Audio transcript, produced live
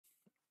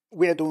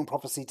We are doing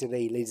prophecy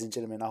today, ladies and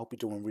gentlemen. I hope you're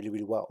doing really,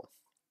 really well.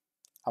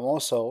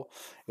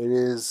 It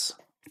is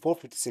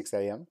 4:56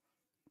 a.m.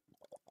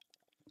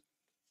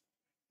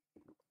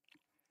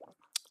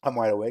 I'm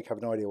wide awake. I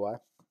have no idea why.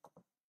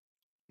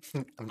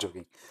 I'm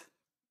joking.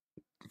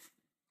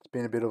 It's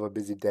been a bit of a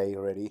busy day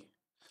already.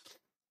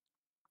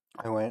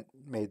 I went,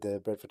 made the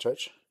bread for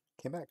church,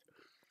 came back.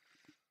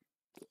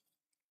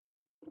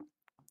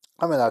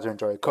 I'm allowed to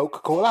enjoy a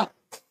Coca-Cola.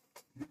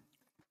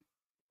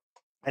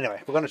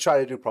 Anyway, we're going to try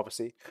to do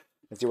prophecy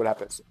and see what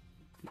happens.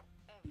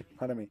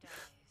 Pardon me.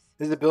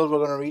 This is the build we're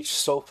going to reach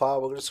so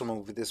far. We're just going to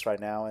move with this right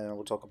now, and then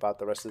we'll talk about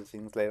the rest of the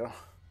things later.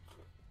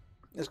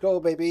 Let's go,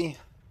 baby.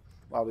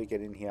 While we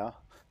get in here,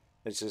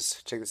 let's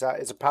just check this out.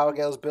 It's a Power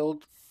Gales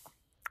build.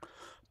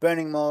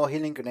 Burning Maw,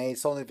 Healing Grenade,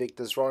 Soul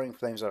Invictus, Roaring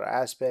Flames are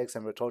aspects,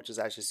 and Torches,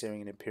 Ashes,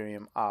 Searing, and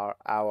Imperium are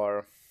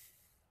our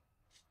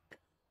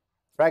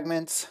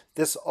fragments.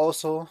 This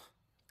also,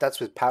 that's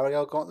with Power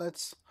Gale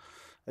Gauntlets.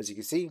 As you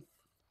can see,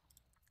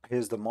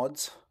 here's the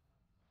mods.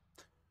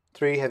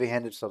 3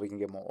 heavy-handed so we can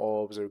get more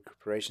orbs, or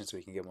recuperation so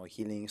we can get more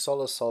healing.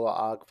 Solar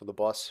Arc for the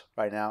boss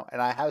right now.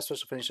 And I have a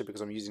special finisher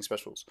because I'm using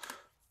specials.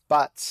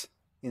 But,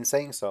 in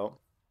saying so,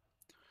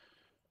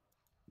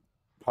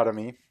 pardon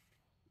me,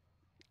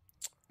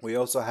 we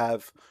also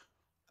have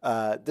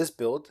this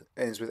build,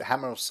 and it's with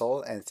Hammer of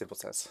Soul and Simple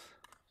Sense.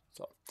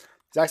 So,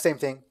 exact same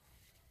thing.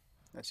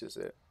 That's just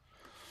it.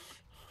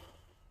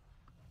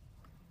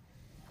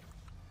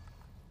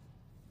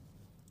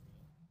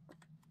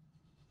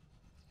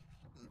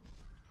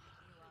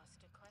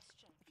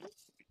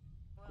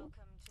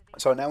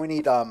 So now we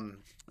need,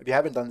 if you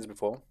haven't done this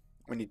before,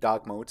 we need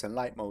dark modes and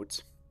light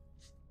modes.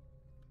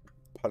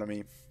 Pardon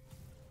me.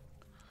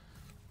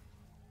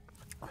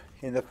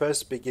 In the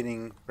first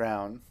beginning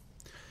round,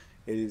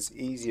 it is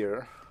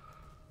easier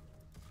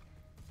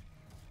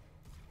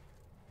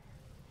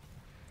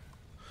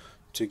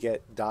to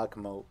get dark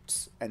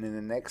modes, and in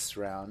the next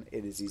round,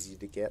 it is easy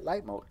to get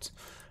light modes.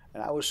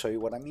 And I will show you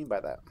what I mean by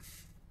that.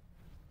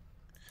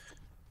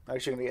 I'm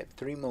actually going to get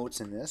 3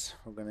 modes in this.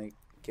 We're going to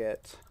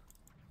get,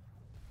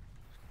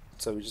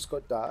 so we just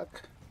got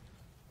dark.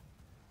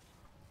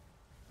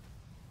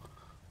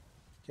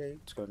 Okay,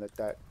 just going to let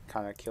that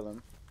kind of kill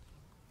him.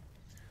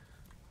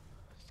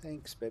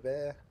 Thanks, baby.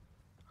 I'm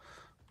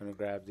going to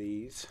grab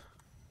these.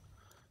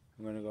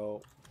 I'm going to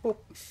go boop,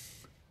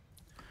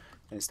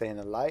 and stay in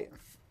the light.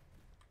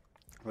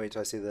 Wait till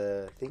I see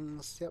the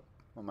things, yep,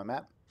 on my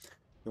map.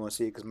 You won't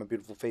see it because my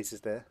beautiful face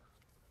is there.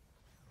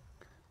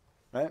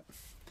 Right? And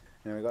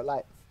then we got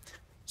light.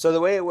 So the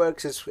way it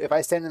works is if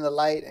I stand in the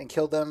light and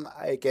kill them,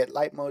 I get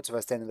light modes. If I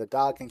stand in the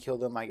dark and kill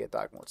them, I get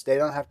dark modes. They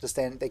don't have to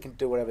stand, they can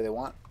do whatever they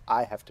want.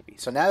 I have to be.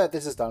 So now that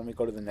this is done, we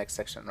go to the next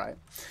section, right?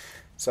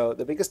 So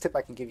the biggest tip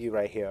I can give you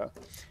right here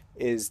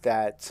is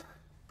that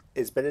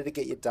it's better to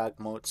get your dark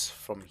modes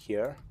from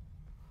here.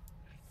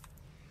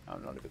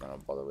 I'm not even going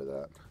to bother with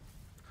that.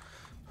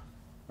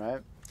 Right?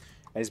 And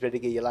it's better to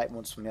get your light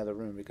modes from the other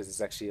room because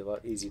it's actually a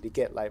lot easier to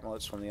get light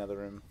modes from the other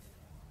room.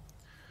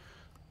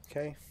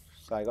 Okay,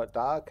 so I got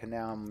dark and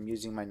now I'm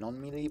using my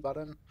non-melee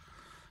button.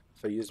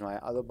 If I use my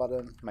other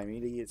button, my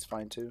melee, it's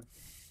fine too.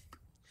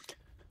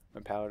 My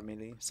powered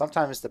melee.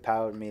 Sometimes the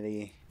powered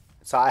melee,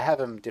 so I have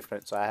them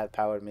different. So I have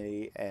powered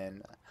melee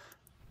and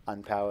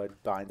unpowered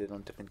binded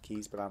on different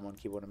keys, but I'm on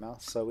keyboard and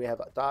mouse. So we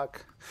have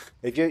dark.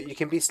 If you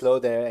can be slow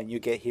there and you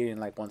get here in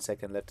like 1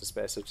 second left to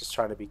spare, so just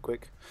trying to be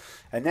quick.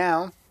 And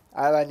now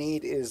all I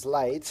need is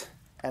light,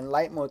 and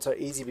light modes are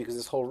easy because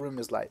this whole room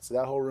is light. So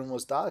that whole room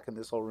was dark and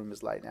this whole room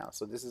is light now.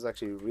 So this is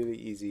actually really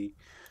easy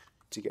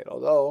to get,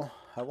 although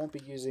I won't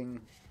be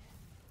using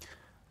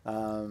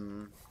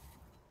I'll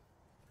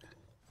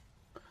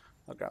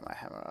grab my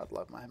hammer. I'd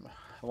love my hammer.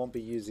 I won't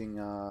be using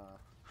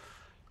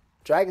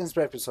Dragon's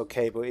Breath is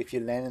okay, but if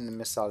you land in the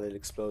missile, it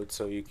explodes,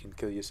 so you can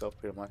kill yourself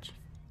pretty much.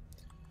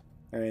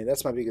 I mean,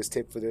 that's my biggest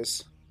tip for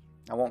this.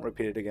 I won't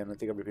repeat it again. I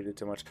think I repeated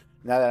too much.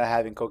 Now that I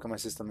have Incoke in my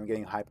system, I'm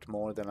getting hyped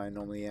more than I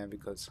normally am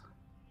because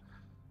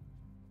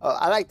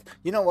I like.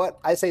 You know what?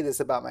 I say this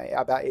about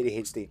about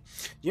ADHD.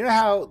 You know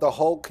how the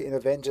Hulk in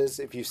Avengers,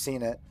 if you've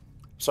seen it,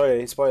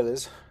 sorry,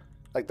 spoilers,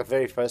 like the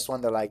very first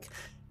one, they're like,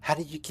 "How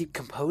do you keep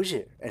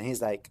composure?" And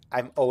he's like,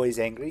 "I'm always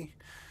angry."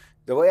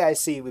 The way I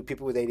see with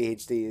people with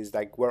ADHD is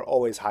like we're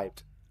always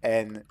hyped,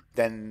 and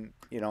then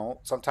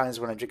sometimes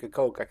when I drink a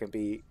Coke, I can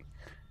be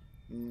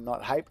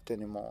not hyped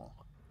anymore.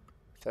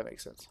 If that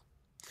makes sense.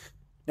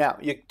 Now,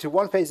 to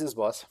one phase this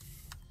boss,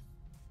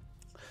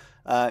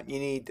 you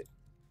need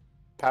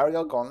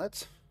Paragel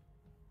Gauntlets.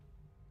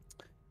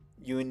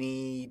 You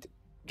need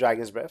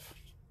Dragon's Breath.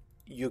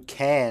 You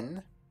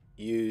can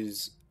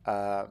use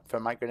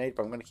Thermite Grenade,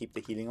 but I'm going to keep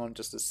the healing on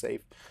just as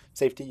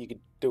safety. You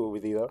could do it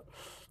with either.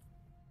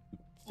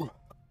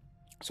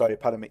 Sorry,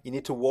 pardon me. You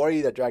need to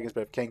worry that Dragon's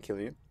Breath can kill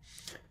you,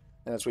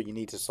 and that's what you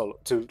need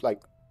to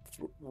like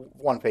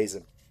one phase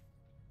in.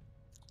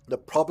 The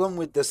problem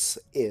with this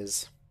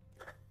is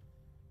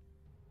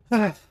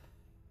the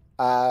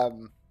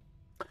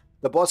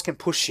boss can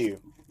push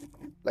you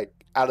like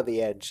out of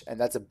the edge, and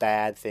that's a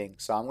bad thing.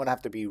 So I'm gonna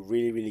have to be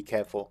really, really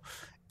careful.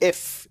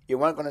 if you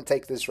weren't going to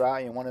take this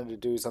route, you wanted to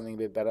do something a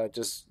bit better,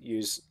 just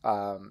use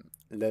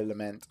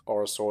Lament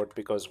or a sword,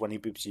 because when he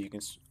boops you, you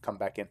can come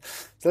back in.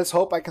 So let's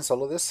hope I can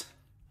solo this.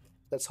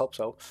 Let's hope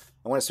so.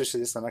 I'm going to switch to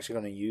this. I'm actually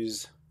going to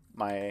use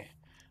my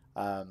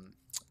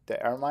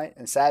the Eremite,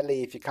 and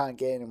sadly, if you can't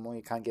get any more,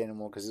 you can't get any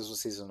more, because this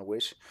was Season of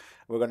Wish.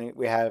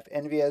 We have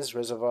Envious,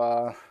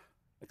 Reservoir,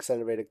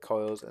 Accelerated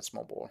Coils, and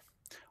Small Bore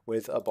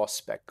with a boss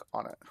spec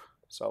on it,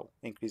 so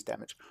increased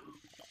damage.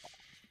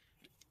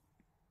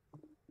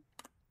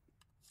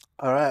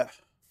 All right,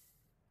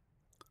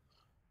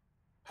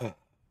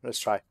 let's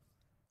try.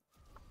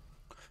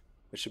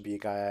 There should be a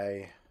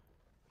guy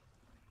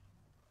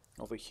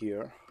over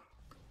here.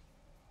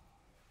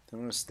 I'm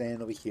gonna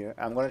stand over here.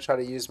 I'm gonna try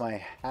to use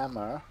my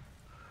hammer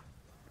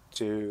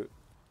to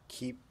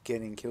keep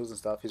getting kills and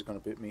stuff. He's gonna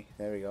boot me.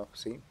 There we go.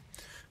 See?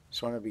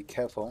 Just want to be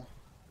careful.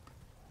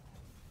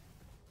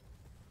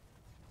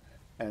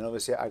 And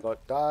obviously I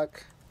got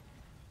dark.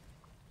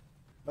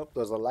 Nope,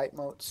 those are light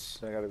motes,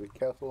 so I gotta be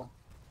careful.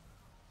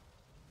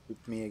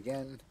 Boot me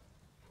again.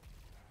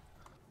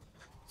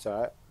 It's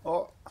alright.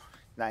 Oh,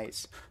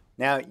 nice.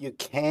 Now you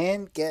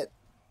can get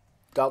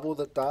double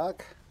the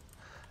dark.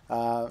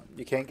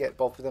 You can't get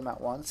both of them at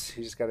once.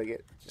 You just gotta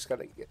get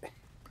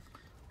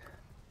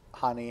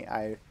honey.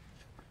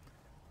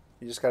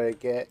 You just gotta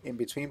get in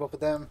between both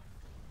of them,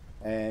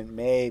 and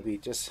maybe,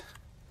 just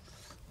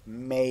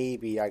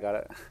maybe, I got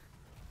it.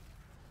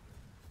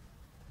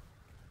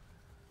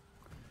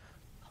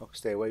 I'll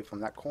stay away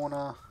from that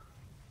corner.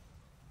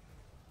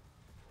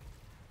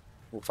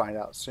 We'll find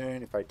out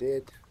soon if I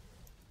did.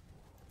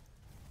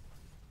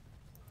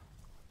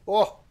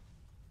 Oh,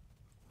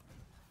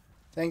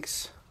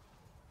 thanks.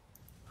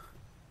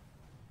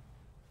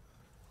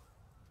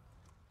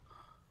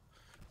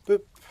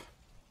 Boop.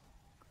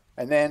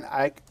 And then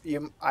I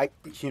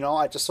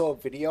just saw a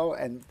video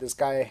and this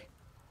guy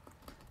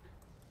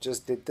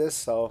just did this,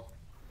 so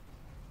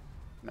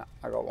no,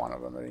 I got one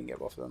of them. I didn't get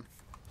both of them.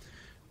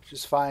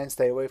 Just fine.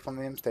 Stay away from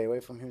him. Stay away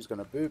from him. He's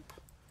gonna boop.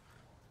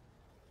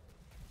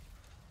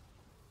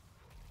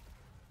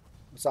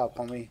 What's up,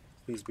 homie?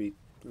 Please be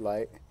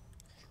light.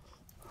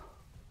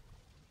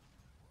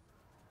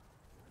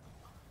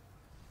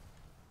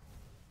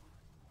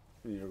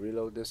 We need to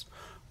reload this.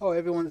 Oh,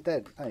 everyone's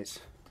dead. Nice.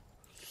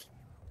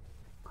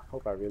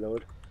 Hope I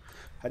reload.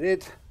 I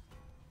did.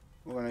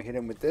 We're gonna hit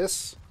him with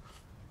this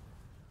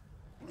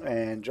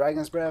and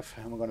Dragon's Breath,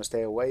 and we're gonna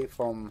stay away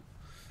from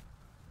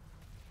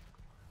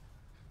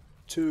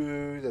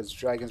 2. That's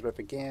Dragon's Breath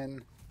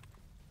again.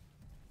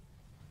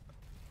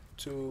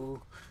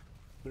 2,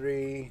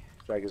 3,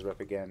 Dragon's Breath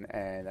again,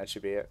 and that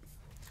should be it.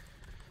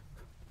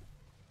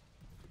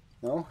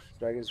 No,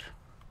 Dragon's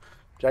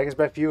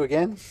Breath you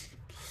again.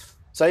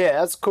 So yeah,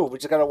 that's cool. We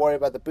just gotta worry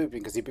about the booping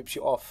because he boops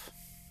you off.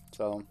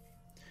 So I'm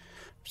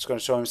just gonna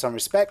show him some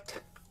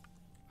respect.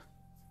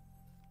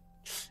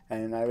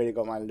 And I already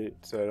got my loot,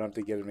 so I don't have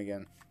to get him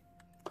again.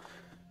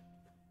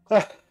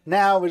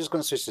 Now we're just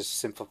gonna switch to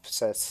simple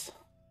possess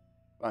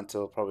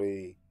until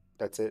probably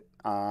that's it.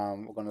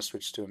 We're gonna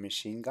switch to a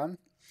machine gun.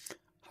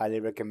 Highly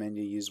recommend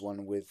you use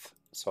one with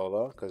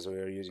solar because we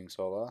are using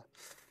solar.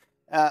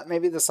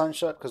 Maybe the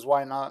sunshot, because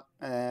why not?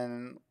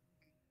 And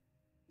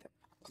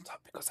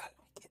because I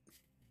like it.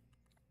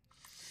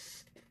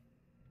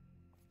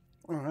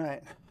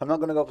 Alright. I'm not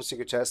gonna go for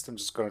secret chest, I'm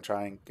just gonna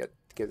try and get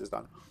this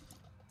done.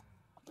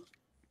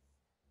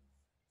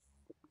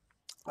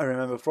 I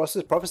remember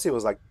Prophacy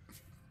was like,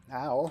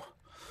 ow,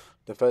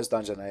 the first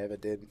dungeon I ever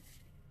did.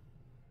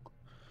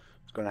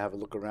 Just gonna have a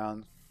look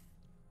around,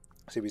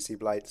 CBC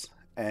Blights,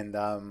 and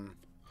I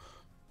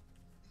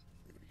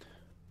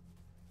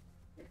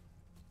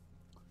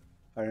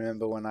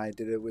remember when I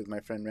did it with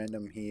my friend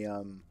Random, he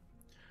yeah,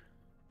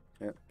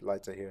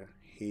 lights are here.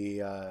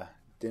 He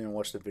didn't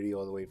watch the video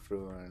all the way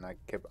through, and I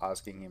kept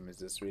asking him, is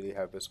this really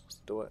how we're supposed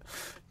to do it?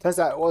 Turns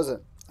out it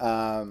wasn't.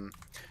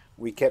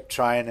 We kept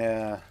trying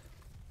to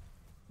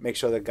make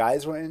sure the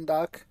guys were in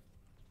dark.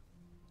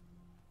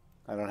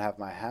 I don't have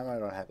my hammer, I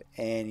don't have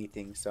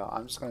anything, so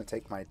I'm just going to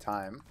take my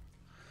time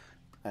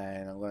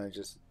and I'm going to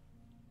just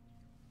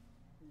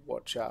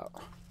watch out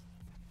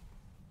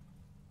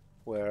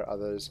where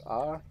others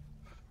are,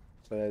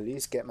 so at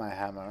least get my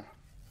hammer.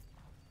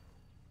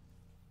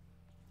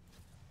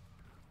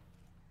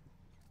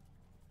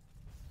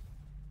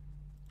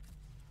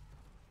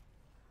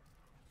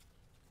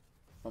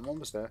 I'm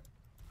almost there.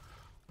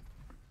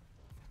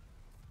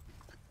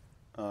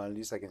 At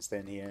least I can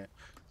stand here.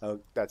 Oh,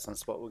 that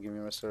sunspot will give me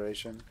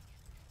restoration.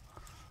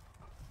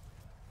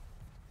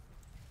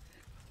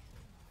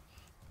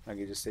 I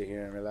can just stay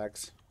here and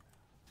relax.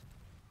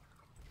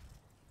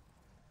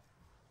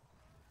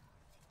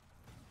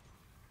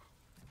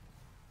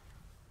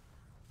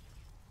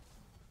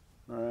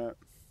 Alright.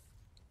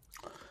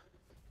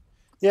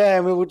 Yeah,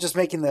 and we were just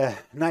making the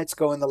nights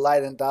go in the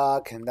light and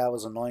dark, and that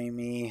was annoying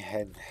me,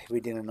 and we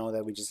didn't know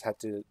that we just had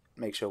to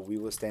make sure we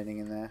were standing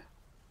in there.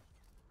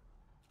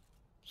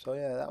 So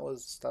yeah,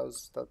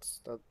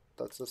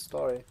 that's the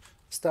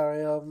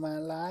story of my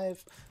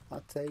life.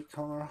 I'll take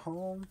her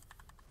home.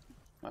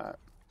 Alright.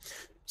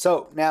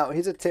 So now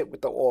here's a tip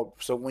with the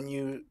orb. So when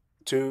you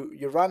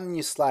run and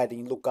you slide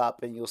and you look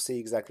up and you'll see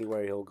exactly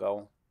where he'll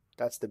go.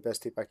 That's the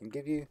best tip I can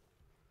give you.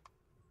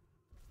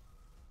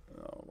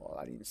 Oh, well,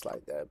 I didn't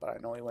slide there, but I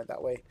know he went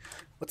that way.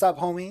 What's up,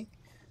 homie?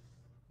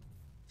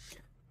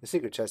 The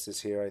secret chest is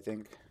here, I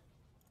think.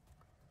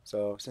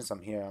 So since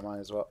I'm here, I might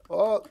as well.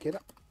 Oh, get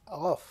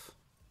off!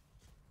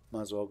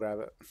 Might as well grab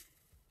it.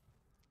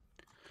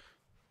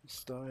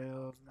 Story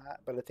of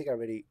that, but I think I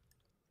already.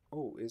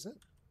 Oh, is it?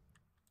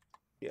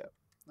 Yeah,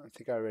 I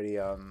think I already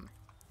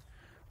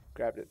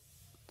grabbed it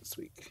this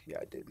week. Yeah,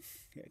 I did.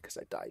 Yeah, because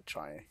I died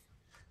trying.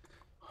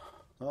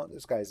 Oh,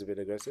 this guy's a bit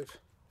aggressive.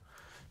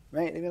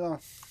 Mate, leave me alone.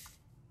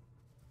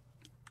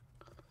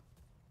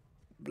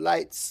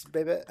 Lights,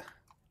 baby.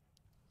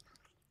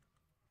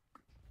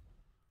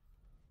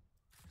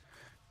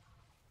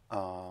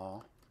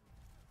 Aww.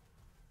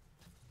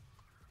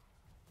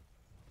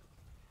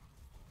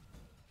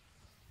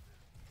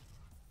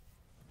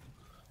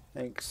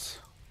 Thanks.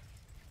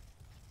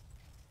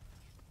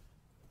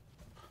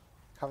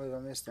 Can't believe I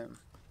missed him.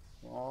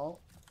 Oh.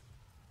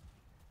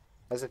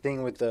 That's the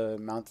thing with the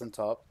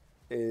mountaintop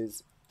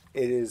is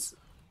it is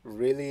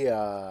really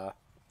um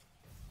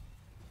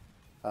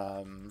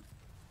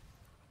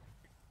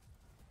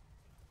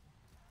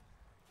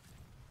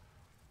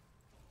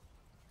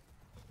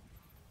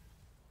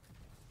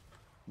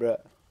bruh.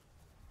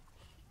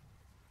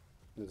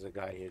 There's a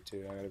guy here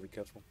too. I gotta be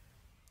careful.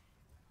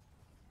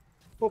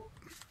 Boop.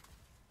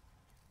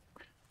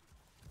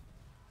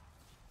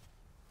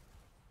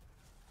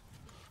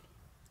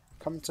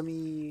 Come to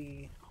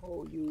me.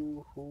 Oh,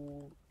 you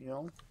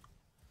know.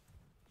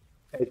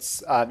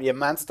 It's yeah,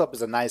 Manstop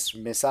is a nice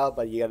missile,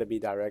 but you gotta be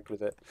direct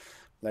with it.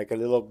 Like a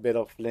little bit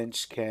of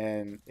flinch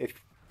can, if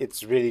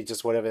it's really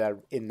just whatever that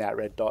in that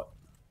red dot.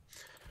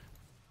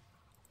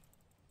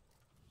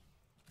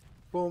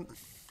 Boom.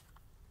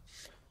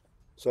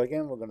 So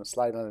again, we're gonna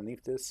slide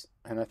underneath this,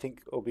 and I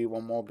think it'll be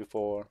one more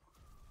before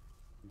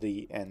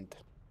the end.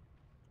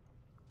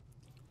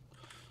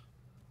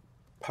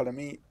 Pardon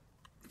me.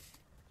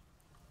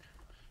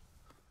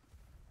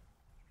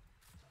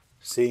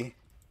 See,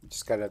 you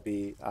just gotta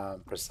be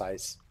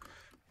precise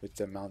with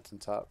the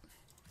mountaintop.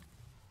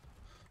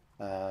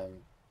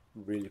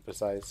 Really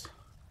precise.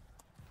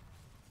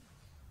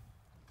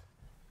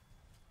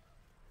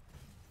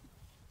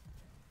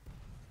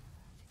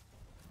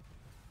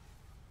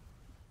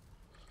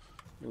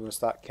 We're gonna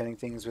start killing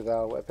things with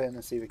our weapon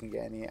and see if we can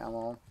get any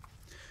ammo.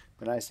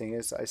 The nice thing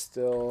is I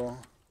still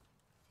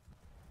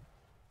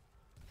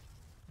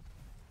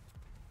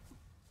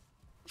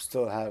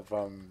have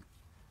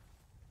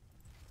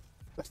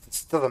it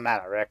still doesn't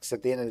matter, Rex.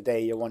 At the end of the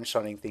day, you're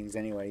one-shotting things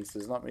anyways.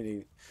 There's not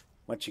really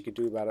much you could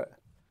do about it.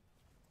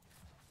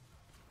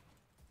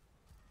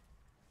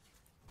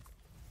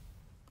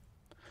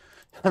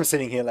 I'm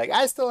sitting here like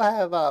I still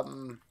have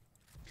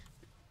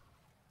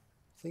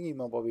thingy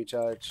mobile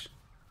recharge.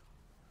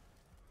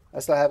 I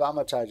still have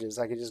armor charges.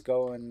 I could just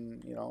go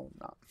and no.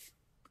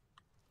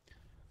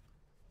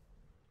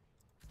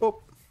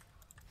 Boop.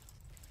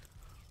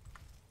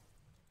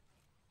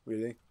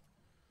 Really?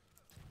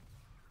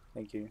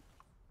 Thank you.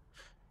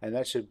 And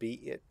that should be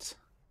it.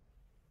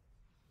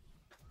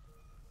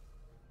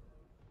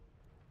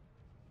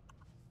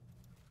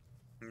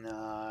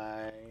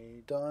 I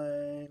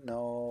don't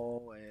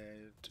know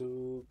where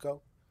to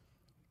go.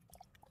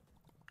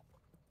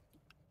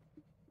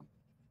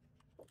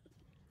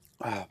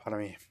 Pardon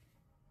me.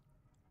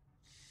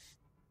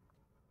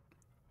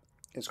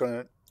 It's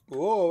gonna.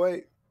 Oh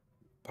wait.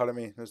 Pardon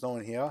me. There's no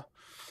one here.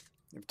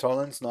 If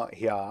Tolan's not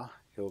here,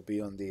 he'll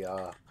be on the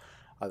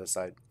other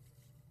side.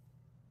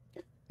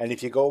 And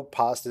if you go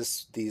past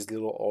these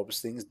little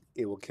orbs things,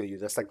 it will kill you.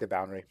 That's like the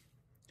boundary.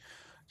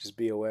 Just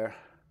be aware.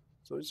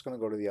 So we're just gonna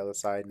go to the other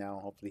side now.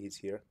 Hopefully he's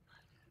here.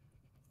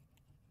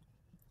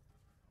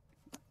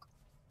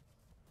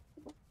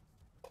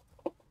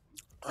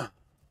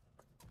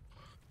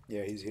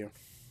 Yeah, he's here.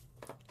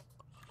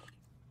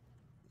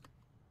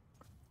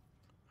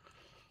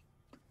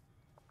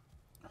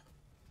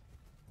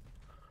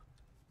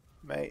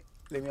 Mate,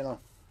 leave me alone.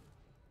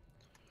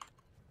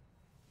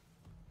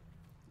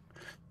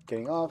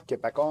 Getting off,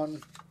 get back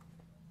on.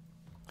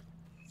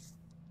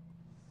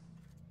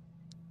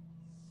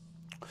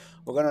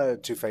 We're gonna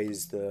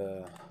two-phase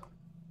the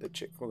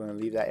chick. We're gonna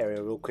leave that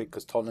area real quick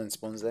because Tolan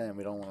spawns there and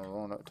we don't want to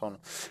run out Tolan.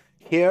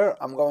 Here,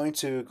 I'm going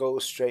to go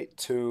straight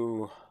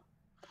to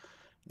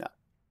no.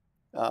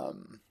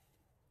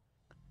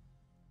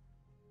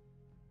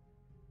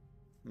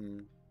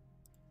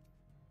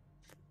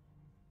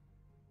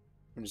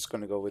 I'm just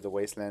gonna go with the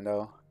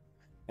Wastelando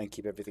and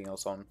keep everything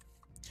else on.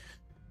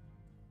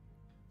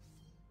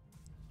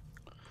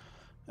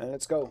 And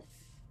let's go.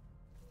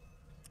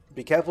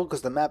 Be careful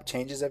because the map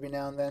changes every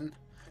now and then.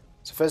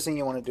 So first thing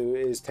you want to do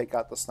is take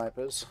out the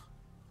snipers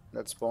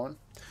that spawn,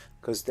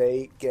 because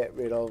they get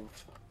rid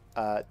of,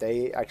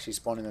 they actually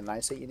spawn in the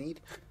nice that you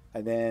need.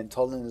 And then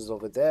Tolan is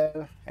over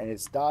there, and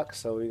it's dark,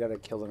 so we gotta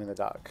kill them in the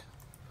dark.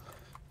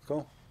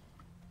 Cool.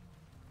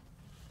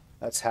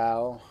 That's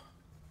how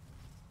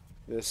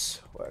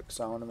this works.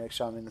 So I want to make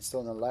sure I'm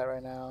still in the light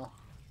right now.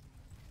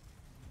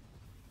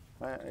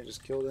 Alright, I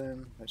just killed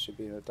him. I should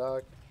be in the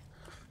dark.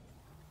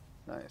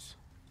 Nice.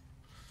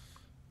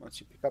 Once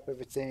you pick up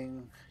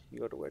everything, you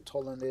go to where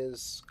Toland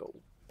is, go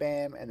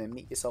bam, and then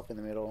meet yourself in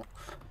the middle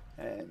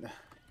and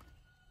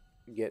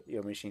get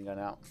your machine gun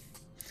out.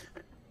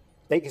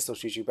 They can still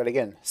shoot you, but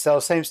again,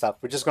 same stuff.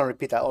 We're just going to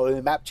repeat that. Oh,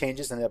 the map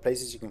changes and there are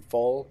places you can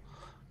fall,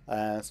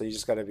 so you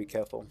just got to be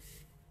careful.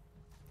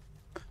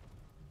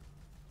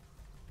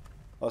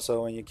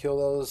 Also, when you kill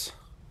those,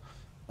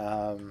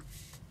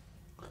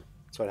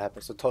 that's what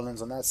happens. So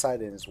Toland's on that side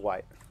and it's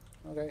white.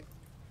 Okay.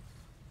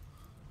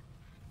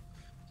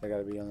 So I got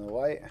to be on the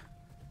white.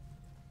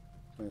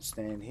 I'm going to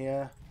stand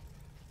here.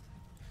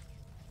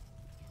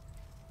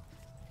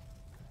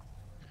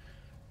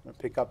 I'm going to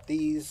pick up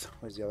these.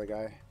 Where's the other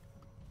guy?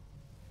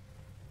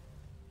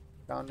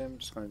 Found him.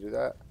 Just going to do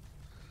that.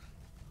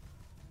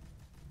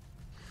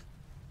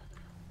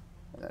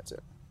 And that's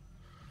it.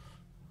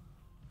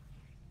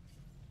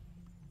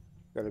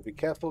 Got to be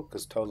careful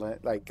because totally,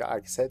 like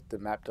I said, the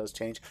map does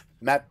change.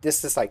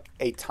 This is like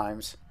 8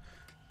 times,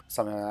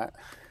 something like that.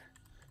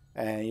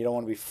 And you don't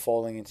want to be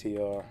falling into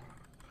your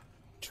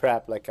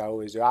trap like I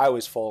always do. I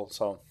always fall,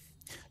 so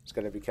just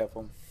got to be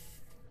careful.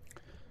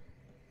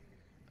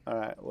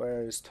 Alright,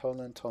 where is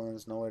Toland?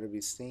 Toland's nowhere to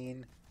be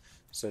seen.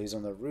 So he's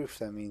on the roof.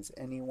 That means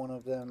any one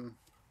of them.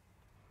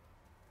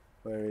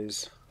 Where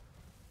is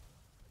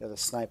the other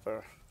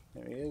sniper?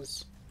 There he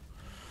is.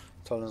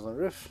 Toland's on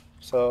the roof.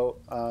 So,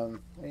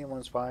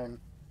 anyone's fine.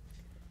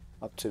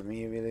 Up to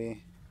me,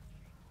 really.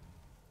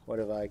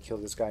 Whatever I kill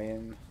this guy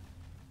in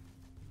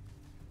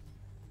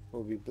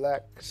will be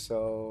black,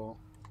 so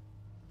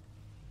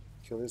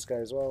kill this guy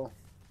as well.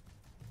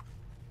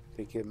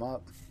 Pick him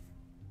up.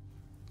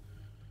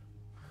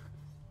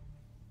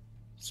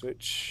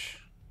 Switch.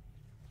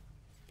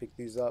 Pick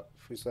these up.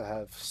 We still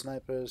have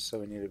snipers, so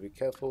we need to be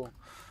careful.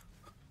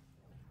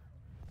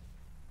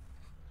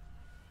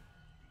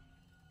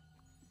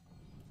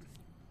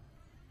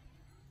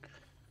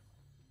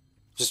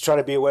 Just try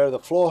to be aware of the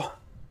floor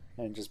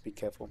and just be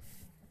careful.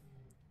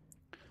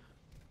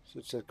 So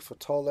check for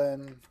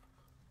Toland.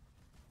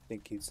 I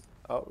think he's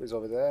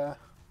over there.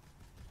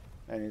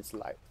 And it's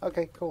light.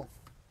 Okay, cool.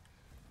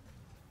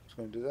 Just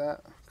gonna do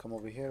that. Come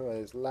over here where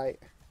there's light.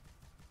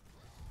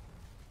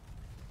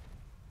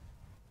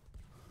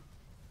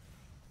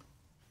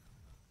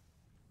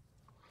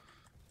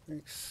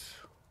 Thanks.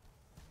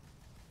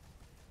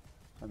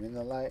 I'm in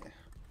the light.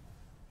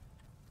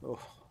 Oh.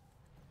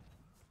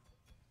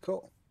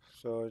 Cool.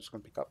 So I'm just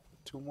gonna pick up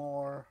 2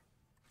 more.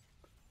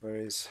 Where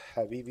is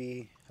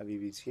Habibi?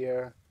 Habibi's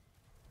here.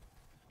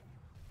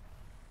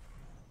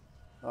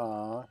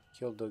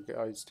 Killed the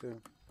guys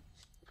too.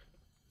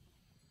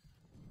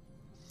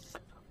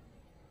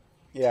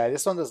 Yeah,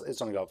 this one does.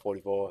 It's only got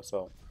 44.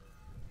 So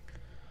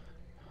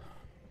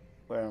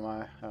where am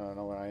I? I don't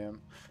know where I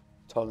am.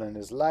 Toland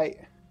is light.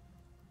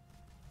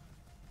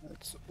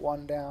 That's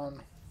 1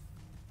 down.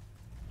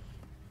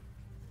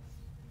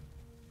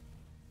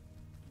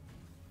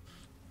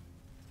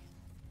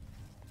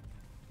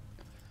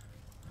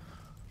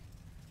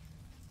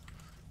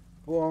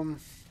 Boom.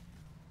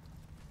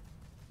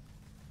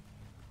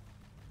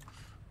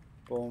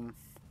 Boom.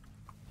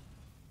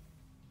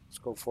 Let's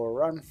go for a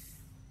run.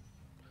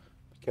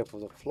 Be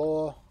careful of the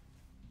floor.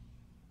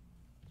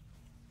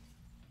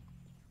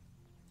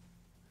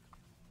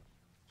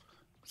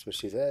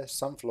 Especially there.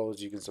 Some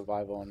floors you can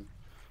survive on,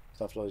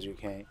 some floors you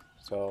can't.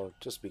 So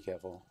just be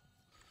careful.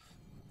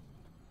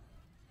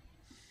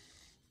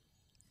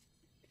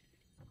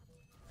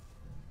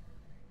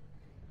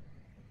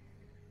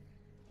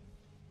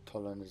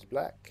 Toland is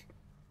black.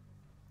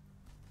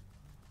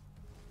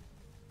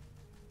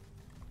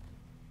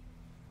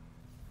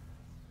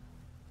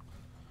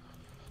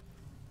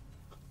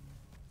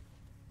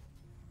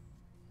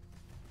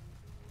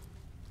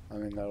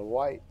 I'm in the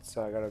white,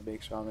 so I gotta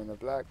make sure I'm in the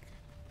black.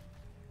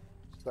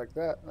 Just like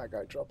that. That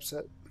guy drops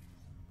it.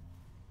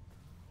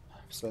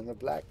 So in the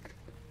black.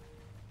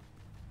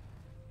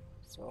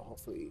 So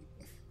hopefully.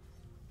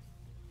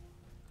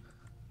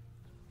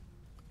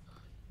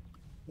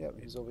 Yep,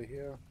 he's over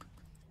here.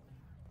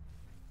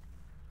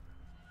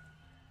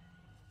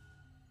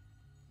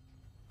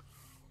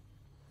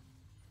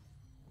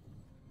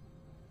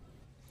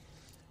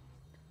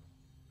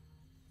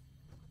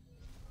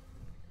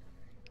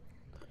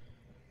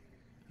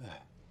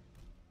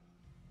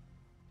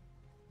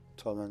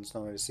 Toland's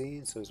nowhere to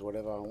see, so it's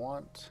whatever I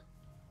want.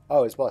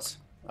 Oh, it's boss.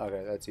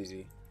 Okay, that's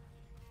easy.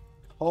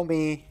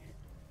 Homie.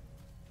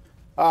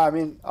 Oh,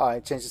 I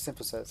changed the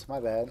simple sets.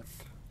 My bad.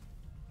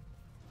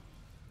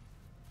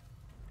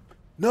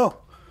 No.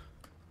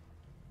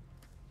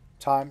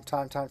 Time.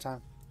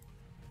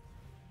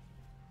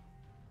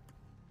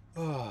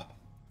 Oh.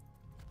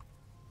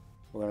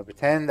 We're gonna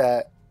pretend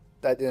that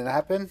didn't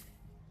happen.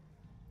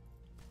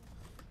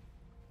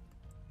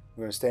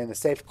 We're gonna stay in the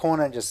safe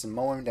corner and just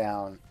mow him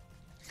down.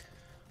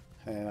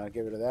 And I'll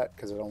get rid of that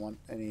because I don't want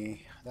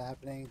any of that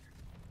happening.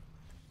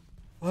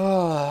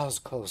 Oh, that was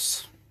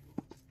close.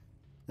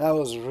 That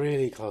was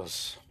really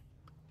close.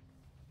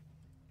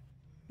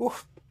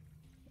 Oof.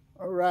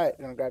 Alright,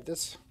 I'm gonna grab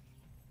this.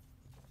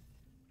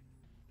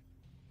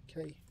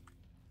 Okay.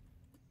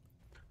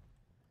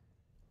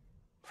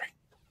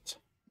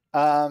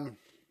 Right.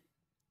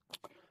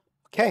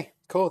 Okay,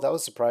 cool. That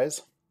was a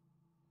surprise.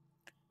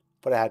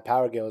 But I had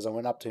power gills. I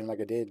went up to him like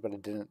I did, but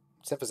it didn't.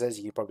 Except for says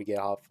you could probably get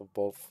half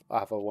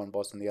of one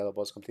boss and the other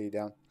boss completely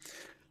down.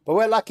 But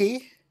we're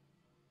lucky.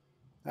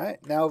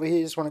 Alright, now over here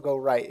you just want to go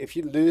right. If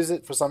you lose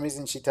it for some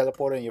reason, she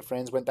teleported and your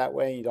friends went that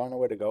way and you don't know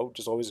where to go,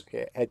 just always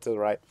head to the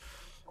right.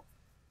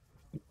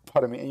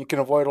 Pardon me. And you can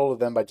avoid all of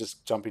them by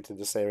just jumping to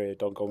this area.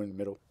 Don't go in the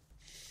middle.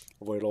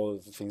 Avoid all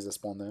of the things that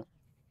spawn there.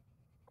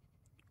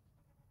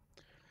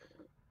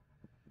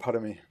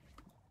 Pardon me.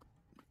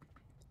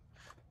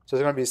 So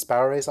there's going to be a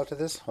sparrow race after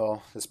this.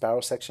 Well, the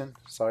sparrow section.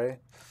 Sorry.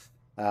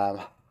 I'm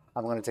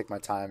going to take my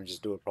time and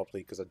just do it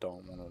properly because I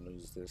don't want to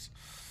lose this.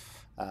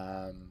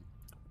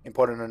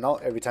 Important to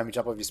note, every time you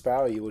jump off your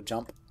sparrow, you will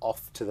jump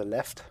off to the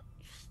left.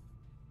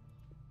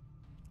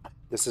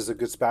 This is a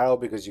good sparrow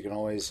because you can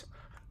always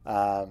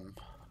levitate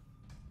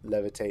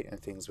and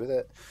things with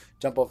it.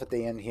 Jump off at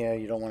the end here.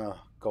 You don't want to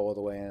go all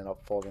the way and end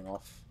up falling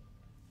off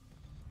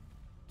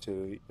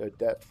to your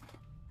death.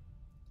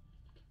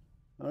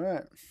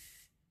 Alright.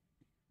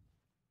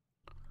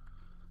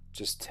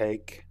 Just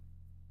take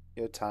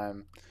your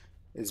time.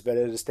 It's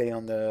better to stay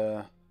on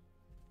the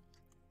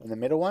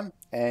middle one,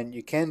 and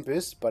you can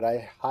boost, but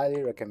I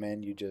highly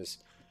recommend you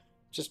just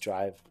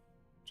drive.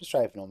 Just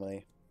drive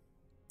normally.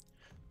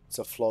 It's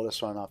a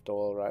flawless run after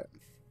all, right?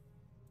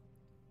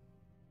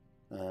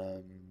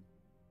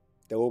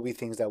 There will be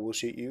things that will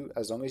shoot you.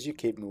 As long as you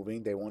keep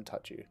moving, they won't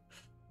touch you.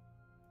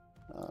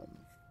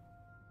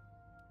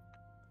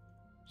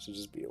 So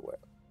just be aware.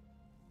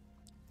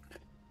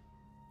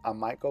 I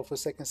might go for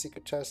second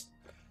secret chest.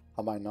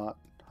 I might not.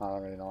 I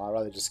don't really know. I'd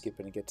rather just skip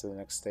it and get to the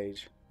next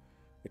stage,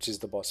 which is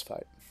the boss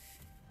fight.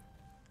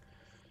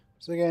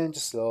 So again,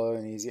 just slow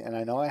and easy. And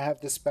I know I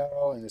have the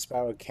sparrow, and the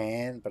sparrow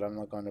can, but I'm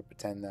not going to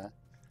pretend that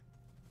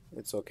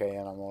it's okay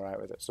and I'm alright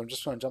with it. So I'm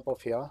just going to jump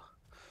off here.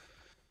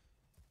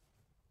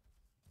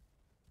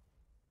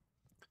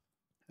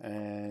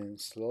 And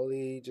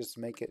slowly just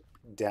make it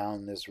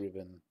down this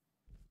ribbon.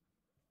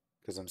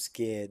 Because I'm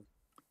scared.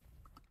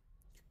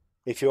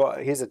 If you are,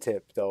 here's a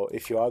tip though.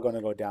 If you are going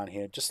to go down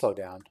here, just slow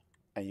down.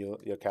 And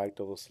your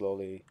character will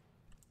slowly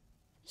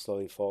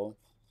fall.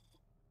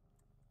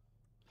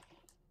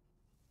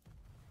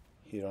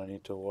 You don't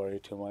need to worry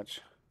too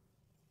much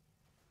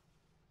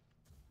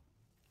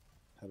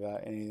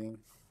about anything.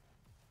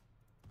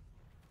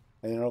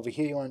 And then over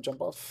here you want to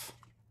jump off.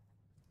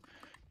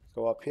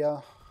 Go up here.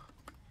 I'm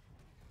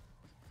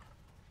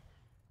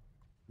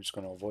just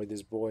going to avoid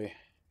this boy.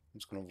 I'm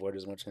just going to avoid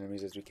as much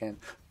enemies as we can.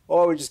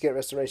 Or we just get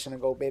restoration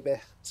and go,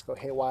 baby. Let's go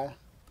haywire.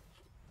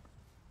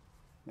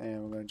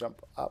 And we're going to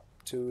jump up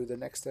to the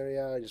next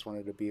area. I just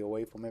wanted to be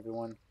away from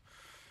everyone.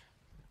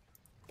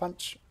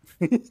 Punch.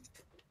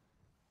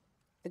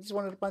 I just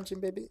wanted to punch him,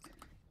 baby.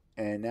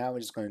 And now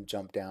we're just going to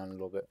jump down a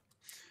little bit.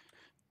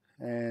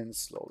 And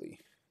slowly.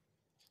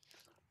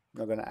 I'm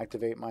not going to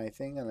activate my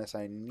thing unless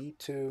I need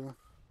to.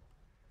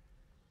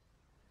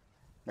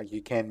 Like,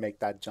 you can make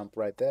that jump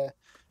right there.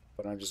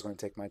 But I'm just going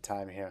to take my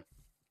time here.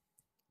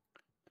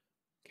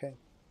 Okay.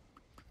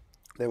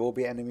 There will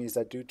be enemies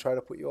that do try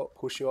to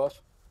push you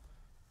off.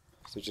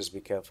 So just be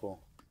careful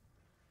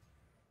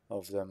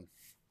of them.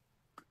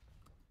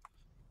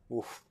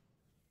 Oof.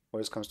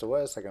 Worst comes to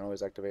worst, I can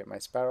always activate my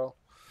sparrow.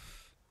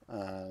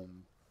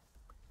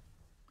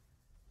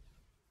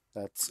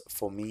 That's,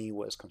 for me,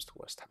 worst comes to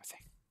worst type of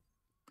thing.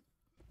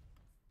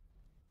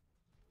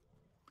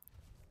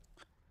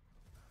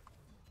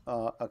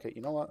 Okay,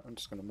 you know what? I'm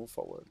just going to move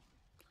forward.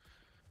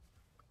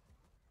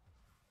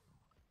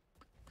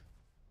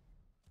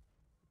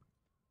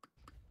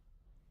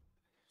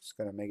 Just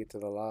going to make it to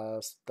the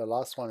last. The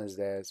last one is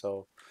there,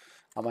 so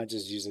I might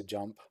just use a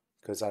jump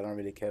because I don't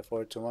really care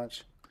for it too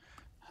much.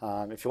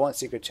 If you want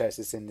secret chest,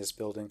 it's in this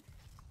building.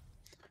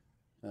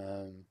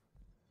 But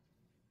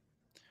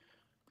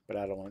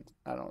I don't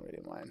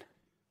really mind.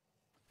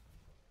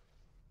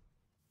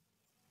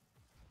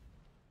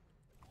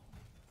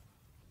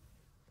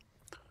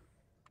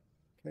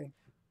 Okay.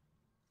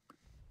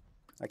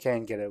 I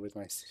can get it with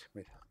my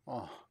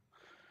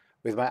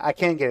I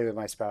can get it with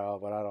my sparrow,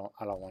 but I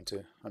don't want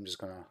to. I'm just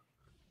gonna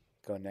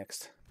go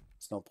next.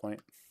 There's no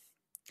point.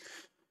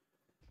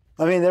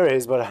 I mean, there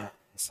is, but I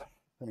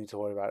don't need to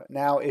worry about it.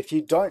 Now, if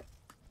you don't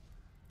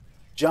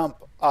jump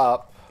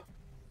up,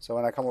 so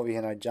when I come over here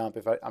and I jump,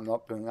 if I'm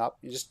not pulling up,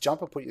 you just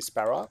jump and put your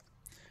sparrow up.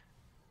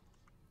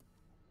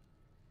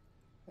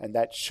 And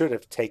that should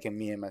have taken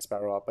me and my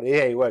sparrow up. But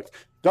yeah, it worked.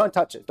 Don't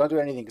touch it. Don't do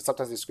anything because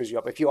sometimes it screws you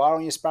up. If you are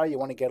on your sparrow, you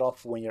want to get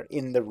off when you're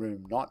in the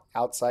room, not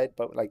outside.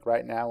 But like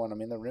right now when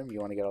I'm in the room, you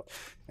want to get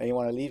off. And you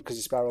want to leave because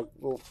your sparrow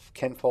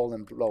can fall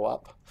and blow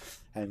up.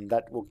 And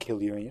that will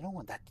kill you. And you don't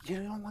want that. You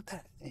don't want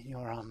that in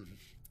your,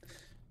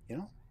 you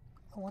know?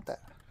 I don't want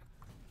that.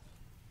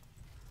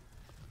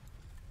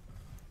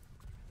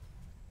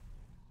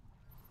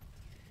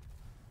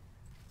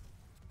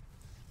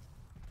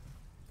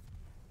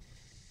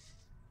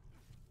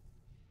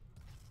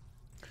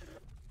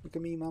 Look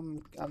at me,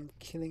 mom. I'm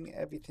killing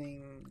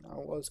everything. I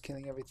was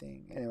killing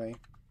everything. Anyway.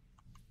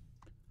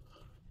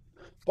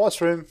 Boss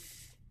room.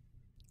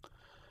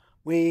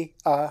 We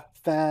are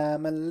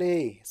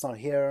family. It's not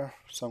here,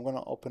 so I'm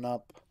gonna open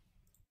up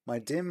my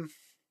dim.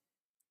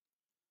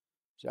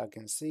 As y'all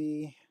can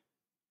see,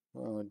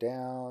 we'll go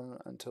down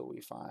until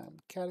we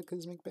find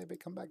Cataclysmic Baby.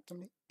 Come back to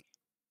me.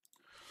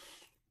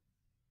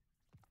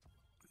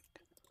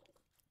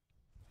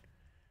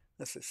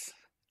 This is,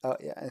 oh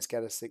yeah, and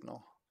Scatter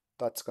Signal.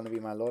 That's gonna be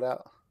my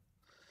loadout.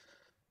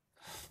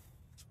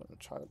 It's gonna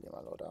try to be my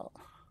loadout.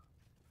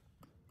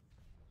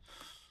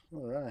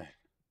 All right.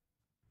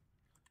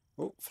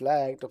 Oh,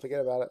 flag! Don't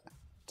forget about it.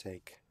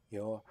 Take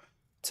your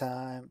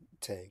time.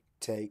 Take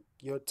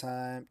your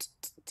time.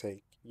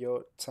 Take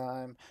your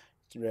time.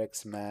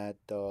 Rex Mad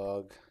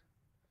Dog.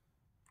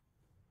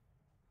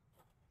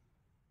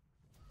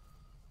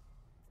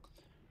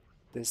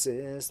 This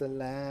is the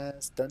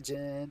last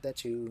dungeon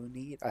that you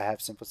need. I have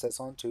simple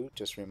sets on too.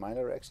 Just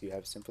reminder, Rex, you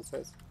have simple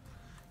sets.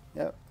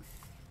 Yep.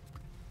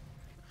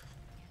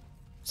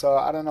 So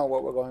I don't know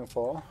what we're going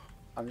for.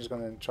 I'm just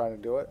going to try to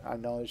do it. I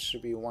know it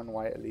should be one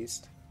white at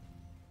least.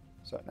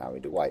 So now we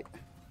do white.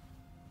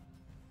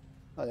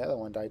 Oh, the other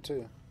one died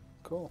too.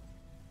 Cool.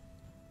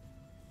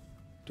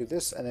 Do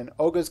this, and then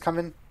ogre's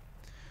coming.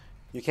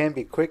 You can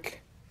be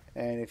quick,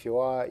 and if you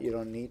are, you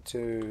don't need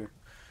to,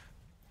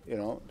 you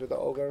know, do the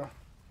ogre.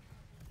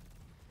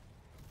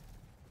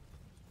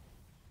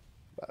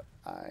 But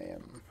I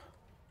am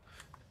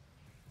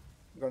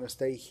going to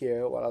stay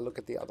here while I look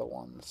at the other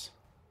ones.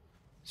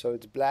 So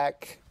it's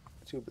black,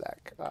 2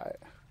 black. All right.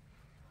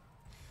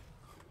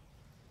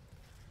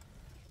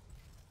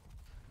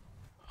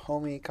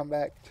 Homie, come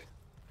back.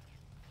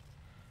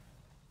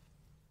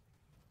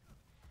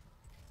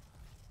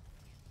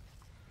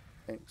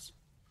 Thanks.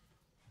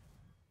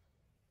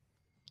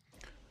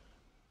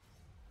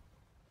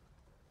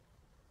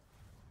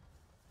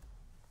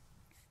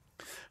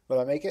 Will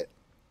I make it?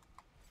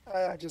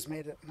 I just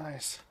made it.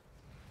 Nice.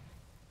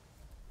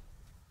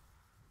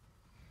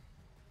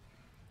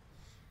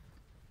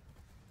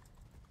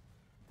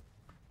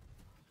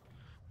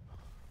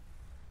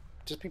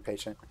 Just be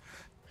patient.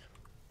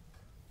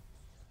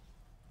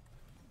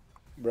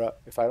 Bruh,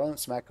 if I don't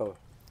smack a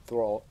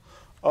throw.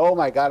 Oh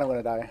my god, I'm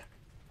gonna die.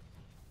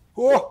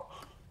 Whoa!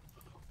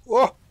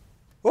 Whoa!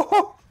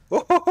 Whoa!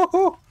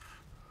 Whoa!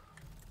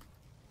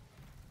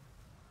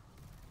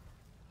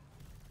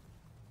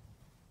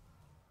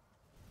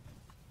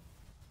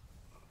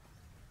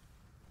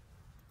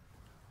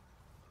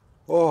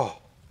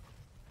 Oh!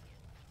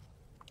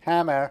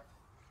 Hammer.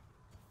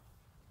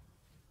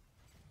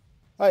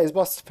 Alright, his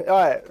boss.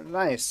 Alright,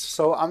 nice.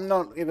 So I'm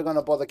not even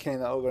gonna bother killing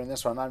the ogre in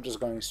this one. I'm just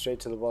going straight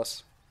to the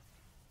boss.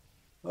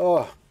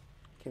 Oh!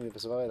 Can't believe I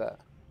survived that.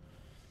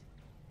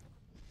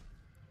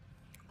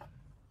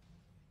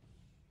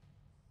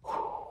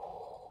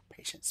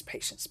 Patience,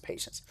 patience,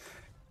 patience.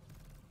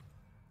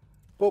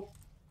 Boop.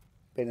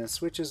 Bait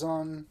switches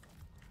on.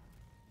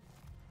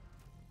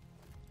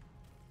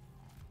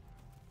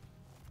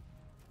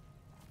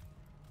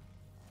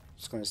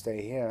 Just gonna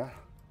stay here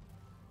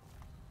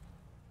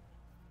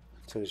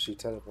until she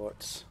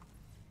teleports.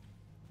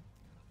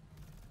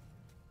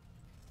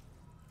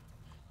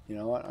 You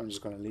know what? I'm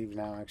just gonna leave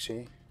now,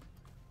 actually.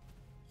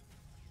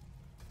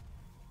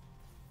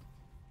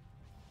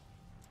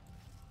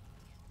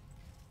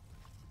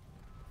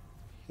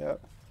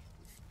 Yep.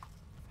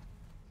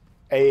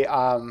 I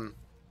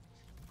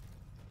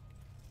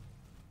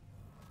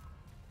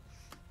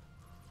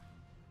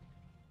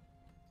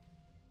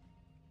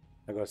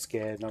got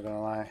scared, not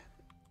gonna lie.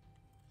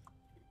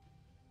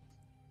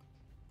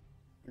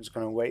 I'm just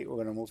gonna wait, we're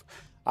gonna move.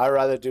 I'd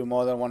rather do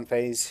more than one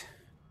phase.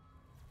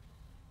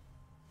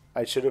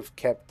 I should have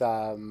kept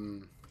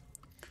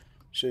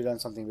should have done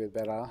something a bit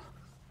better.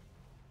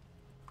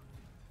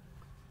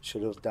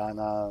 Should have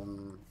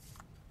done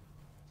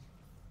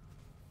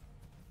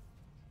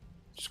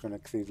just gonna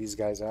clear these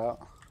guys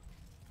out.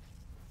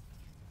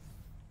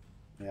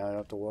 Yeah, I don't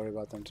have to worry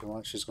about them too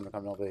much. She's gonna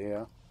come over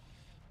here.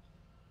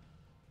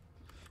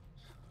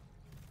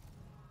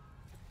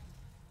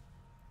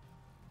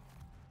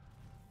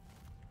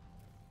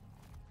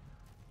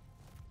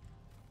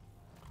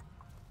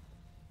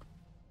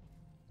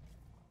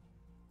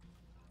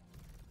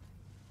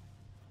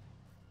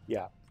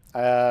 Yeah.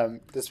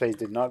 This phase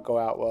did not go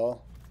out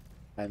well,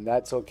 and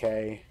that's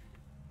okay.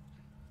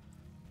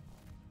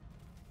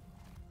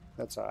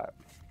 That's alright.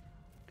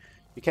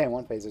 You can't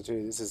one phase or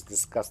two. This is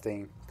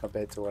disgusting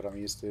compared to what I'm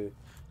used to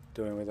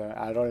doing with her.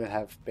 I don't even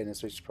have been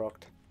switch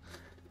procced.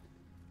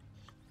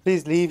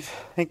 Please leave.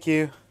 Thank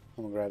you.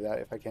 I'm gonna grab that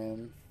if I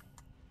can.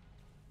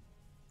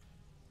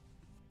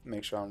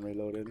 Make sure I'm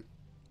reloaded.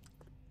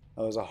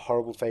 That was a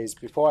horrible phase.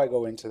 Before I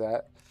go into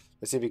that,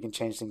 let's see if we can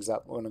change things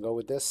up. We're gonna go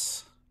with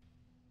this.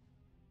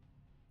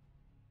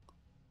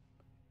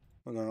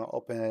 We're gonna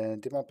open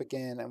dim up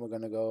again, and we're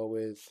gonna go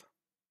with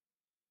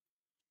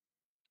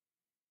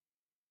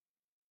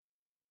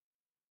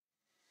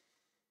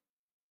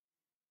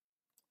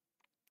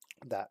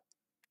that.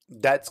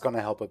 That's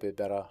gonna help a bit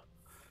better.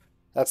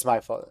 That's my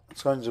fault.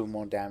 It's going to do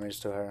more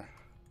damage to her.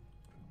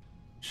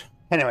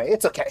 Anyway,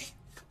 it's okay.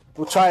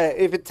 We'll try it.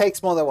 If it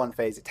takes more than one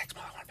phase, it takes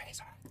more than one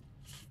phase.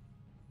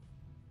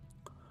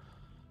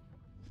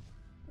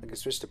 I can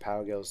switch to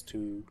Power Girls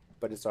too,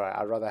 but it's alright.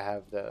 I'd rather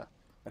have the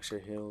extra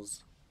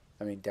heals.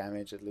 I mean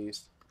damage at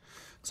least.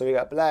 So we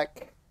got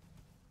black,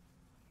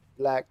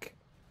 black,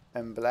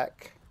 and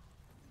black.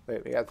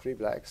 Wait, we got 3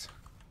 blacks.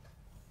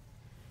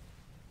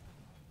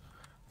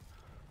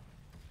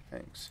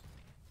 Thanks.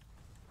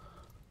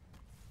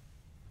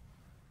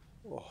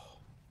 Oh.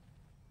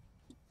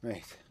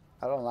 Wait,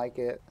 I don't like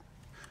it.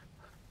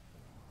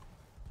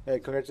 Hey,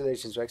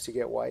 congratulations, Rex, you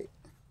get white.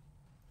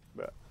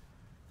 But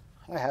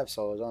I have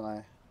solo, don't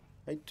I?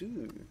 I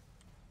do.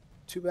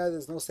 Too bad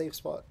there's no safe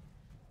spot.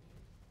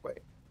 Wait.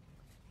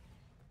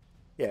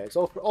 Yeah, it's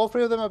all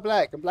 3 of them are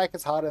black, and black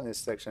is hard in this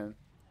section.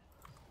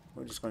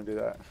 We're just going to do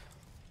that.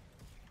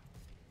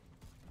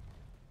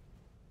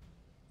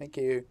 Thank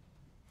you.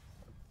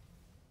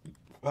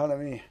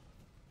 Pardon me.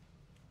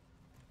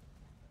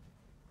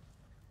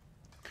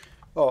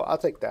 Oh, I'll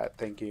take that.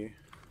 Thank you.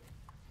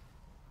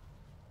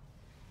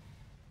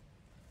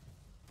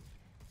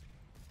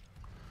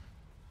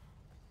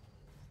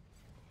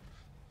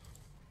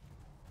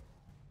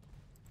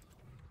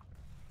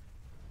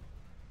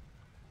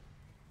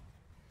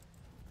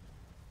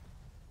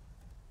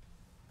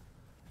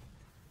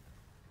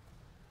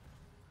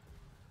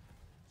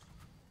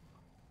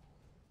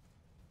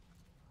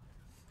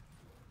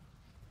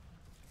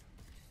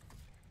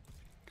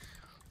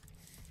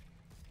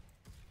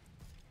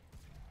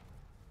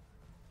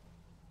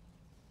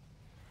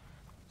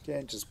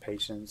 Again, just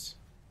patience.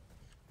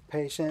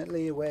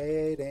 Patiently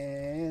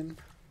waiting.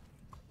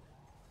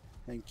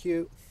 Thank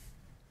you.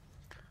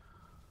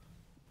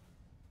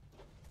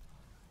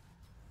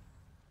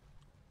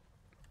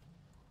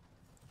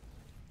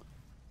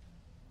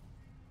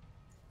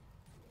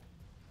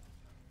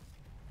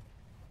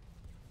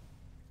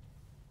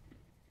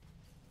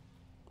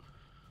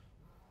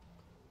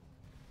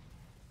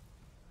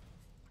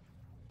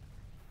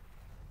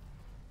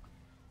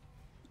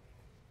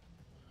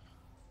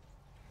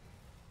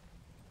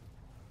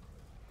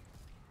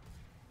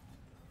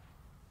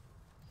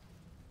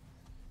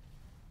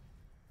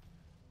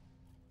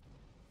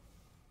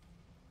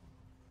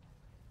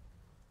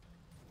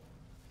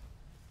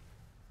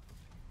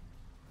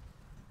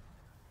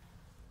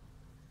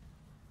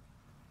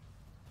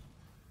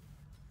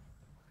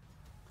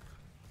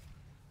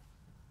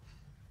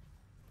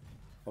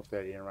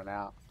 Hopefully I didn't run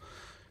out.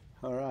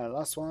 Alright,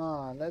 last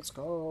one. Let's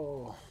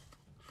go.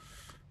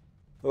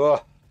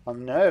 Oh,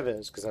 I'm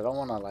nervous because I don't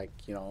want to, like,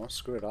 you know,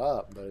 screw it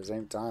up. But at the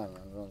same time, I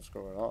don't want to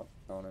screw it up.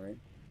 You know what I mean?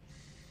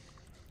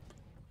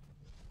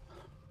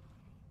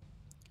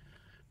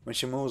 When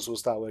she moves, we'll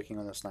start working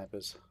on the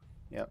snipers.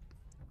 Yep.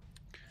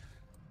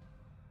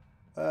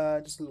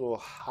 Just a little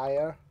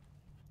higher.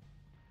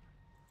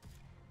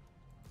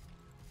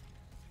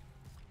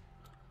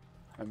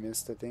 I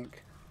missed, I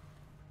think.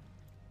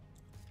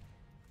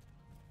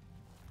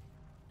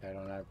 I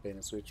don't have bait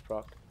and switch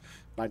proc.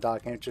 My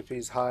dark entropy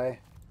is high,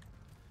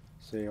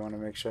 so you want to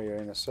make sure you're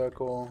in a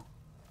circle.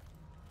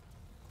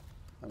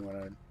 I'm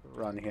gonna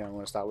run here. I'm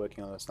gonna start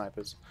working on the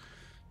snipers.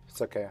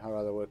 It's okay. I'd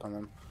rather work on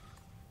them.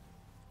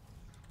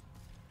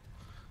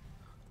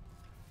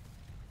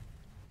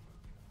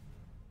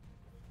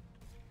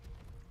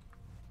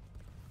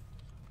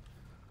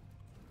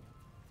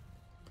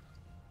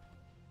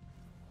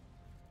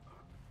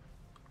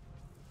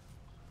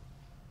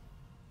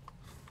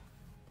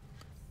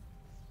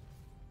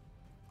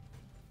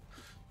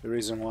 The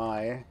reason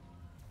why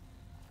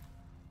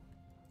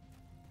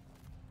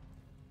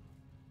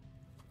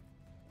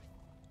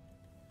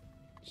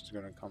she's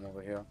gonna come over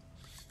here.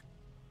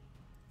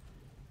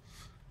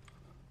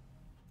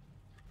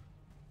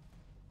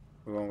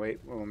 We're gonna wait.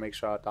 We're gonna make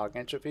sure our dark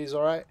entropy is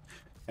alright,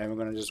 and we're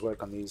gonna just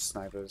work on these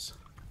snipers.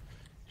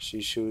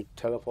 She should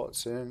teleport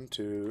soon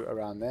to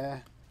around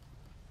there,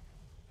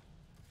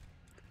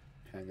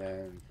 and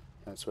then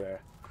that's where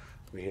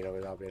we hit her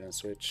with our bait and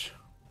switch.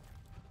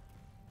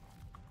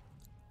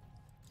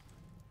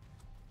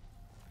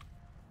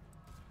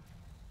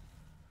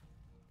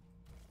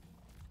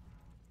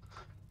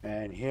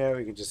 And here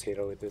we can just hit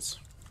her with this.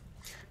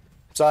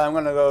 So I'm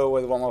gonna go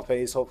with one more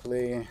phase,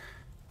 hopefully.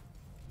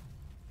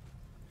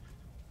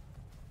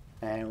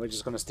 And we're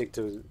just gonna stick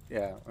to,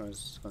 yeah, we're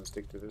just gonna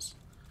stick to this.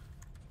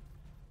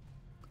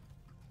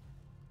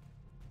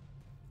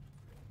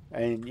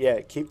 And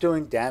yeah, keep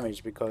doing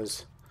damage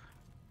because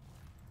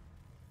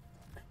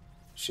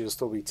she'll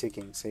still be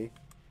ticking, see?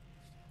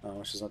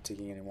 Oh, she's not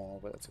ticking anymore,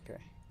 but that's okay.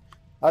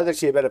 That was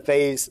actually a better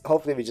phase.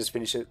 Hopefully we just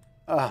finish it.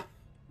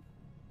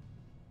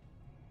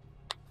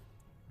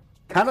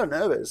 Kind of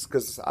nervous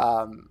because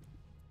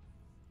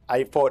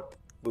I thought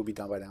we'll be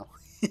done by now.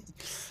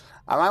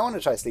 I might want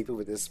to try sleeping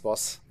with this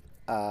boss.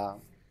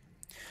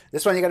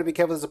 This one you got to be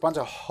careful. There's a bunch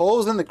of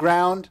holes in the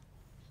ground.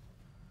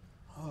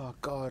 Oh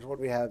god, what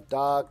do we have?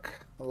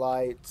 Dark,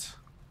 light,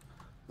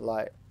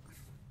 light.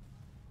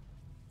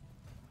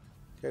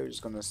 Okay, we're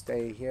just gonna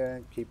stay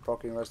here, keep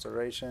proccing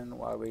restoration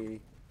while we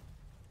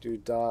do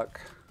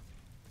dark.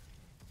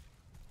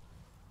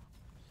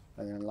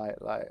 And then light,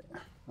 right?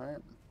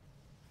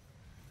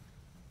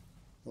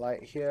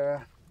 Light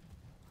here.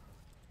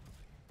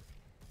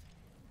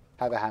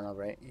 Have a hammer,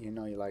 right? You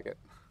know you like it.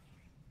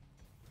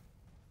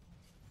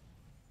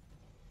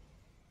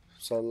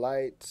 So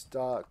light,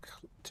 dark,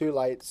 2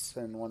 lights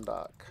and 1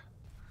 dark.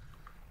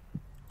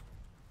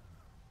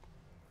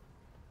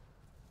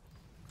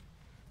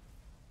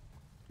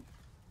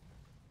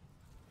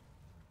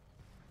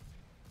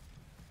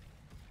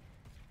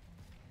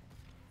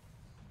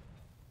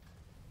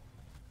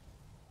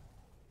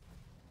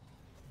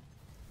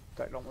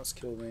 That almost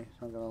killed me,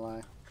 not gonna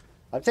lie.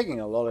 I'm taking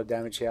a lot of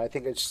damage here. I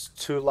think it's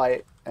 2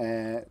 light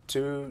and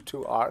 2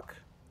 arc.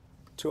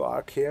 2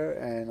 arc here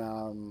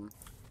and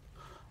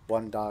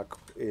 1 dark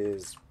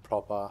is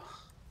proper.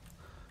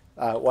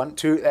 1,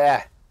 2,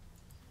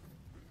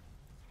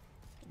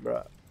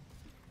 bruh.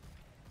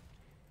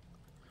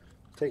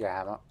 Take a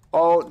hammer.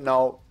 Oh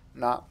no,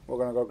 nah, we're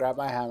gonna go grab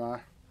my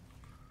hammer.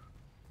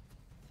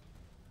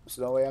 There's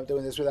no way I'm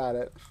doing this without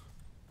it.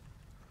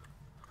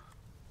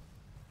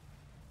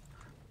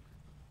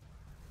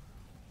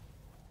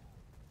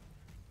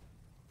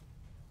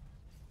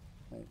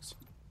 Thanks.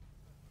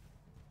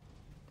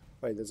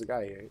 Wait, there's a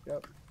guy here.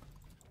 Yep.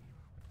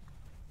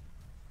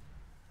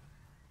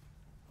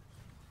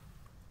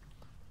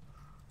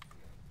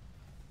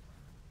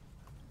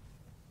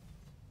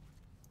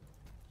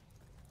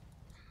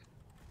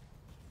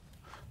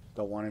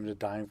 Don't want him to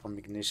die from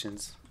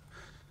ignitions.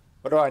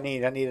 What do I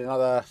need? I need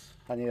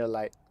a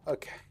light.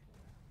 Okay.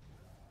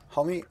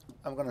 Homie,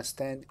 I'm gonna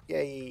stand.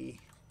 Yay.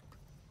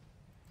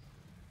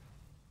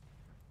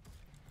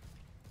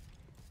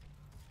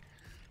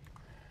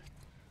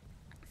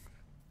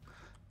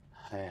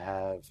 I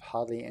have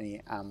hardly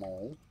any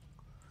ammo,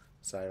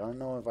 so I don't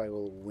know if I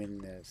will win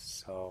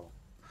this. So,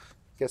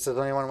 guess there's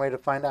only one way to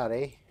find out,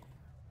 eh?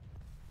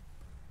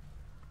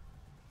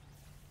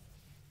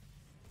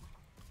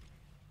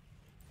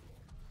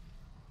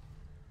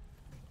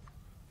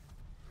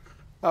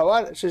 Oh,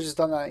 what? I should have just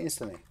done that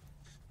instantly.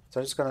 So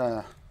I'm just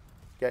gonna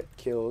get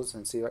kills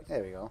and see.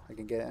 There we go. I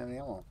can get any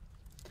ammo.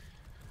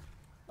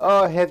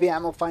 Oh, heavy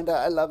ammo finder,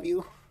 I love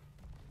you.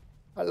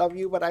 I love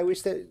you, but I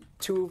wish that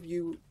 2 of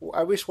you.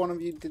 I wish one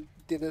of you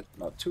did it,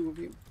 not 2 of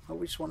you. I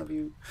wish one of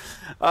you.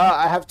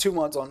 I have 2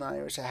 mods on.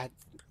 I wish I had.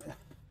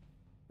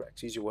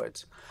 Correct. Use your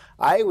words.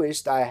 I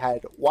wished I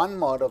had 1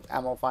 mod of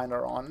ammo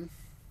finder on.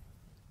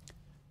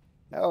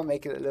 That will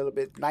make it a little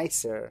bit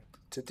nicer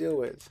to deal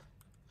with.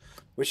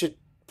 We should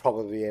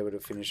probably be able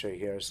to finish her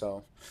here.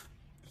 So,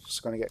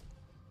 just gonna get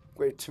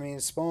wait to me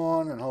and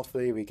spawn, and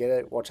hopefully we get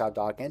it. Watch out,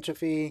 dark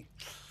entropy.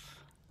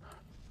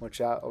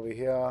 Watch out over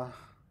here.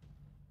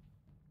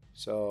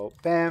 So,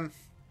 bam.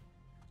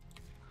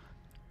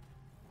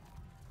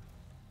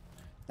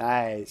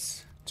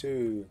 Nice.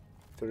 2,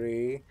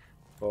 3,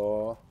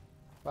 4,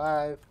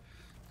 5,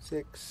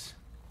 6.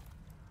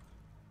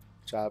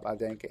 Job, I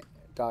think.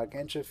 Dark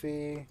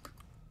entropy.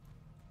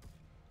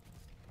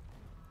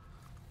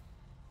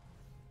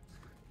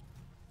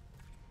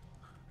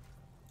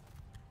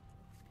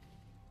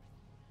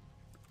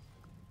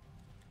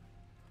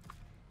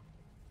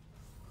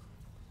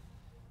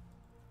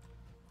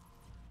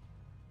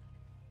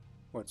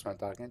 What's my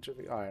dark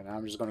entropy? Alright, now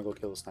I'm just gonna go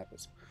kill the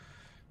snipers.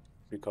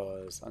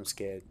 Because I'm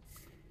scared.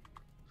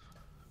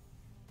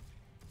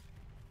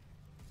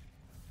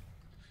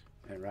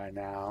 And right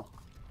now,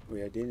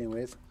 we are dealing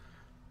with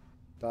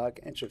dark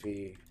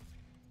entropy.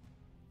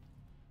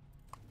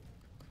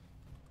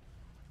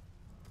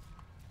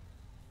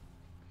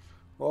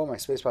 Oh, my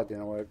spacebar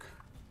didn't work.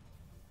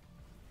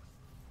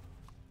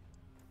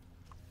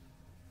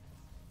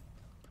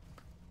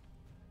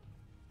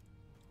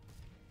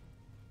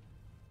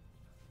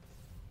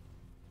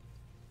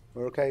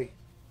 We're okay.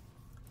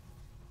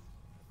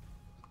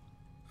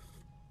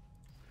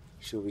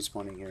 She'll be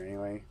spawning here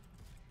anyway.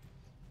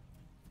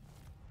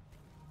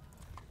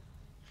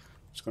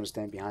 Just gonna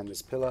stand behind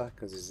this pillar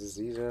because this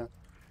is easier.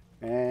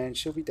 And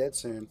she'll be dead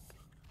soon.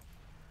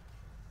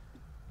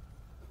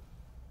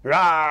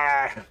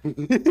 Rawr!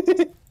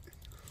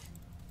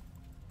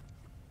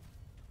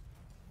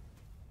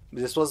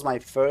 This was my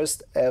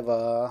first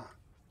ever.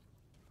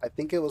 I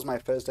think it was my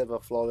first ever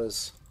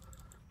flawless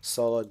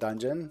solo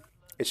dungeon.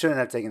 It shouldn't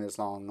have taken this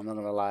long, I'm not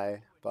gonna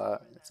lie,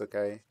 but it's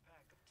okay.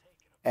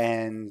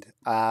 And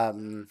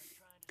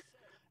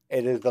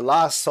it is the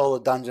last solo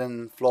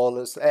dungeon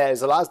flawless. It's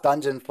the last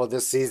dungeon for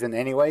this season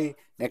anyway.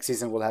 Next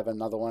season we'll have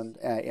another one.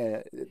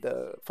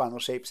 The final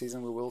shape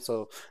season we will.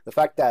 So the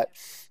fact that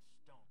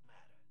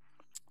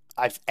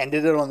I've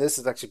ended it on this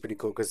is actually pretty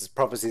cool because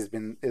Prophecy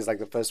is like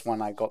the first one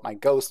I got my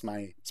ghost,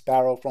 my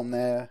sparrow from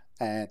there,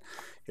 and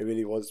it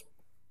really was,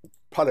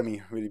 pardon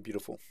me, really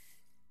beautiful.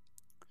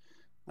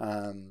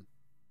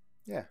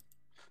 Yeah.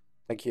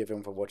 Thank you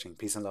everyone for watching.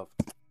 Peace and love.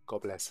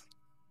 God bless.